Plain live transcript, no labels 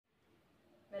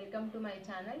Welcome to my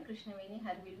channel Krishnaveni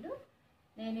హర్విల్లు.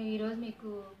 నేను ఈరోజు మీకు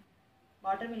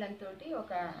వాటర్ మిలన్ తోటి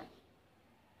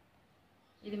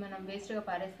ఇది మనం వేస్ట్గా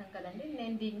పారేస్తాం కదండి,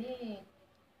 నేను దీన్ని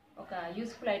ఒక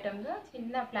యూస్ఫుల్ ఐటమ్గా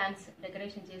చిన్న ప్లాంట్స్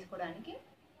డెకరేషన్ చేసుకోవడానికి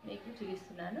మీకు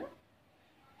చూపిస్తున్నాను.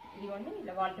 ఇదిగోండి,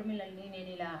 ఇలా వాటర్ మిలన్ని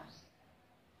నేను ఇలా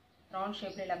రౌండ్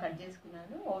షేప్లో ఇలా కట్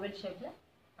చేసుకున్నాను, ఓవెల్ షేప్లో.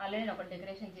 ఆల్రెడీ నేను ఒక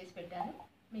డెకరేషన్ చేసి పెట్టాను,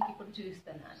 మీకు ఇప్పుడు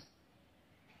చూపిస్తున్నాను.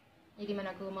 ఇది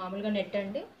మనకు మామూలుగా నెట్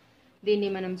అండి. దీన్ని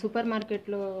మనం సూపర్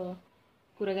మార్కెట్లో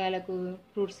కూరగాయలకు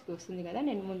ఫ్రూట్స్కి వస్తుంది కదా,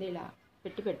 నేను ముందు ఇలా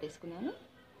పెట్టేసుకున్నాను.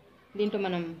 దీంట్లో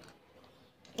మనం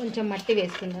కొంచెం మట్టి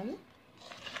వేసుకుందాము.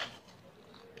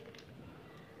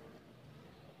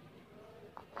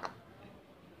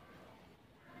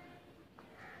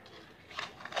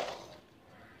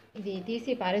 ఇది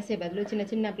తీసి పారేసే బదులు చిన్న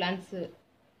చిన్న ప్లాంట్స్,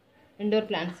 ఇండోర్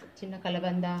ప్లాంట్స్, చిన్న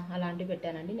కలబంద అలాంటివి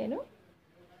పెట్టానండి. నేను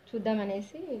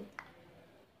చూద్దామనేసి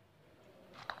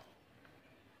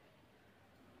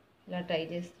ఇలా ట్రై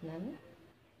చేస్తున్నాను.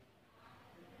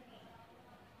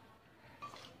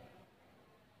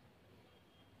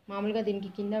 మామూలుగా దీనికి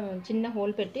కింద చిన్న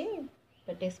హోల్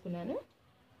పెట్టేసుకున్నాను.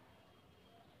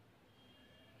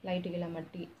 లైట్గా ఇలా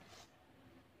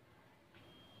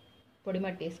పొడి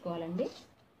మట్టి వేసుకోవాలండి.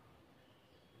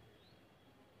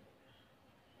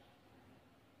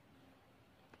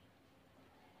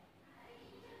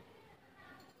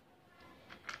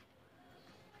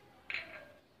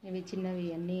 ఇవి చిన్నవి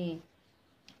అన్నీ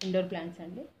ఇండోర్ ప్లాంట్స్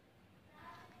అండి.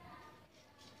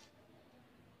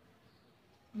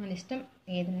 మన ఇష్టం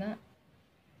ఏదన్నా.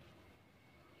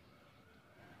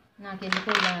 నాకు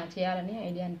ఎందుకో ఇలా చేయాలని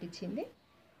ఐడియా అనిపించింది.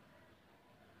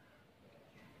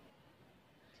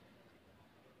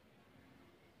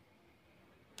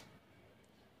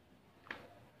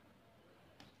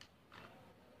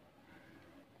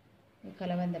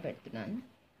 కలబంద పెడుతున్నాను.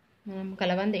 మనం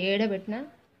కలబంద ఏడబెట్టినా,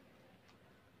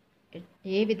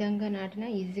 ఏ విధంగా నాటినా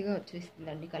ఈజీగా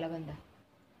వచ్చేస్తుందండి కలబంద.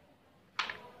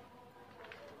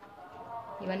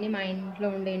 ఇవన్నీ మా ఇంట్లో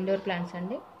ఉండే ఇండోర్ ప్లాంట్స్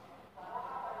అండి.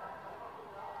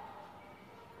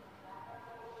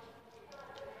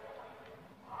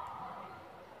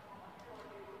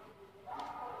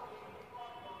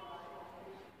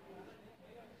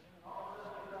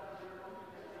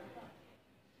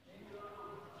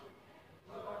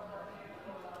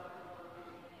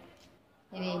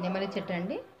 ఇది నెమలి చెట్టు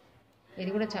అండి.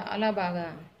 ఇది కూడా చాలా బాగా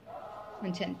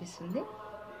మంచి అనిపిస్తుంది.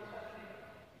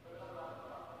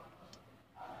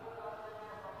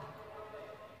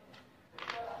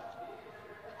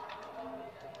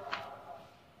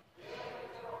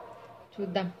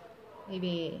 చూద్దాం,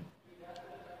 ఇవి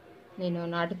నేను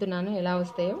నాటుతున్నాను, ఎలా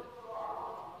వస్తాయో.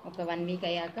 ఒక 1 వీక్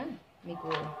అయ్యాక మీకు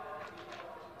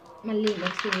మళ్ళీ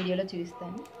నెక్స్ట్ వీడియోలో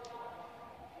చూపిస్తాను.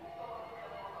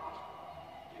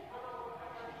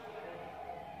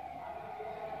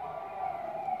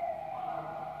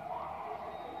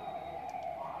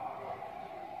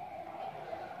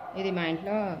 ఇది మా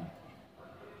ఇంట్లో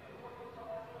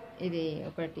ఇది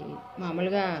ఒకటి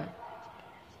మామూలుగా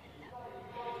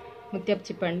ముత్యపు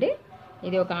చిప్ అండి.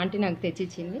 ఇది ఒక ఆంటీ నాకు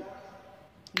తెచ్చిచ్చింది.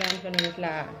 దాంట్లో నేను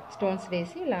ఇట్లా స్టోన్స్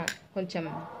వేసి ఇలా కొంచెం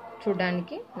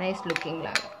చూడడానికి నైస్ లుకింగ్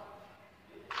లాగా.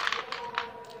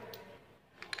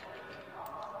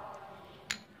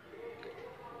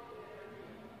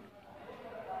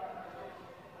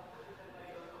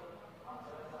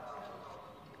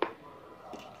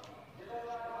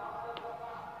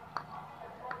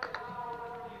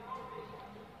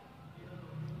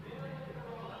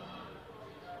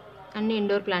 అన్ని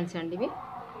ఇండోర్ ప్లాంట్స్ అండి ఇవి.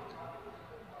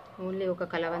 ఓన్లీ ఒక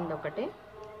కలబంద ఒకటే.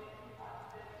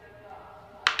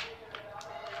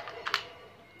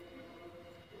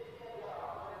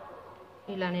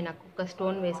 ఇలా నేను ఒక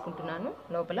స్టోన్ వేసుకుంటున్నాను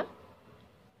లోపల,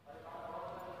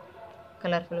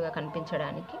 కలర్ఫుల్గా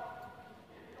కనిపించడానికి.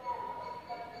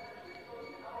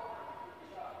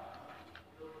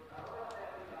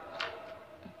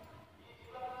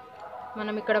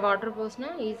 మనం ఇక్కడ వాటర్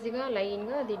పోసినా ఈజీగా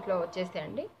లైన్గా దీంట్లో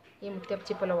వచ్చేస్తాయండి. ఈ ముత్యపు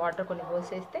చిప్పలో వాటర్ కొన్ని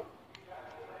పోసేస్తే,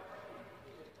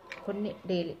 కొన్ని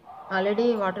డైలీ. ఆల్రెడీ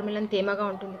వాటర్ మిలన్ తేమగా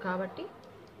ఉంటుంది కాబట్టి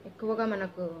ఎక్కువగా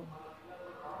మనకు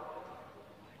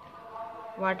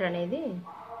వాటర్ అనేది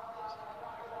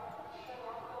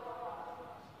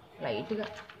లైట్గా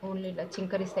ఓన్లీ ఇలా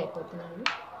చింకరిస్తే అయిపోతుందండి.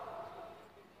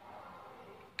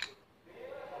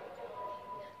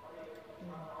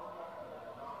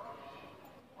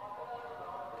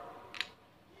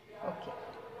 ఓకే,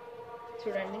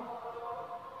 చూడండి,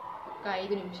 ఒక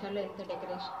 5 నిమిషాల్లో ఎంత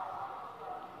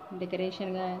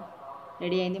డెకరేషన్గా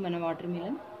రెడీ అయింది మన వాటర్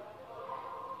మిలన్.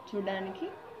 చూడడానికి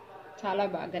చాలా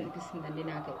బాగా అనిపిస్తుందండి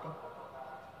నాకైతే.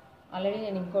 ఆల్రెడీ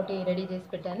నేను ఇంకోటి రెడీ చేసి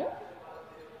పెట్టాను.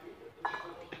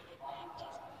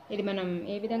 ఇది మనం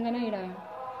ఏ విధంగానూ ఇక్కడ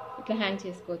ఇట్లా హ్యాంగ్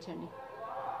చేసుకోవచ్చండి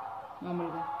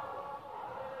మామూలుగా.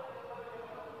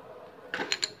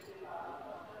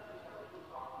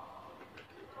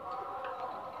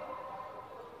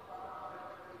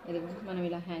 ఇది మనం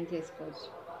ఇలా హ్యాంగ్ చేసుకోవచ్చు,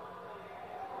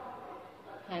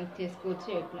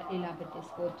 ఇట్లా ఇలా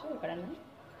పెట్టేసుకోవచ్చు ఎక్కడన్నా.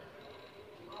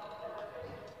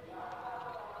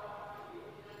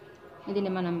 ఇది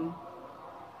మనం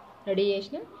రెడీ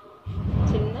చేసిన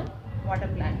చిన్న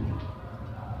వాటర్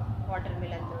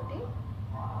మిలన్ తోటి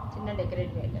చిన్న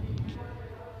డెకరేట్ వేద్దాం.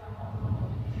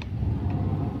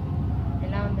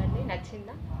 ఎలా ఉందండి?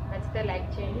 నచ్చిందా? నచ్చితే లైక్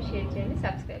చేయండి, షేర్ చేయండి,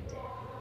 సబ్స్క్రైబ్ చేయండి.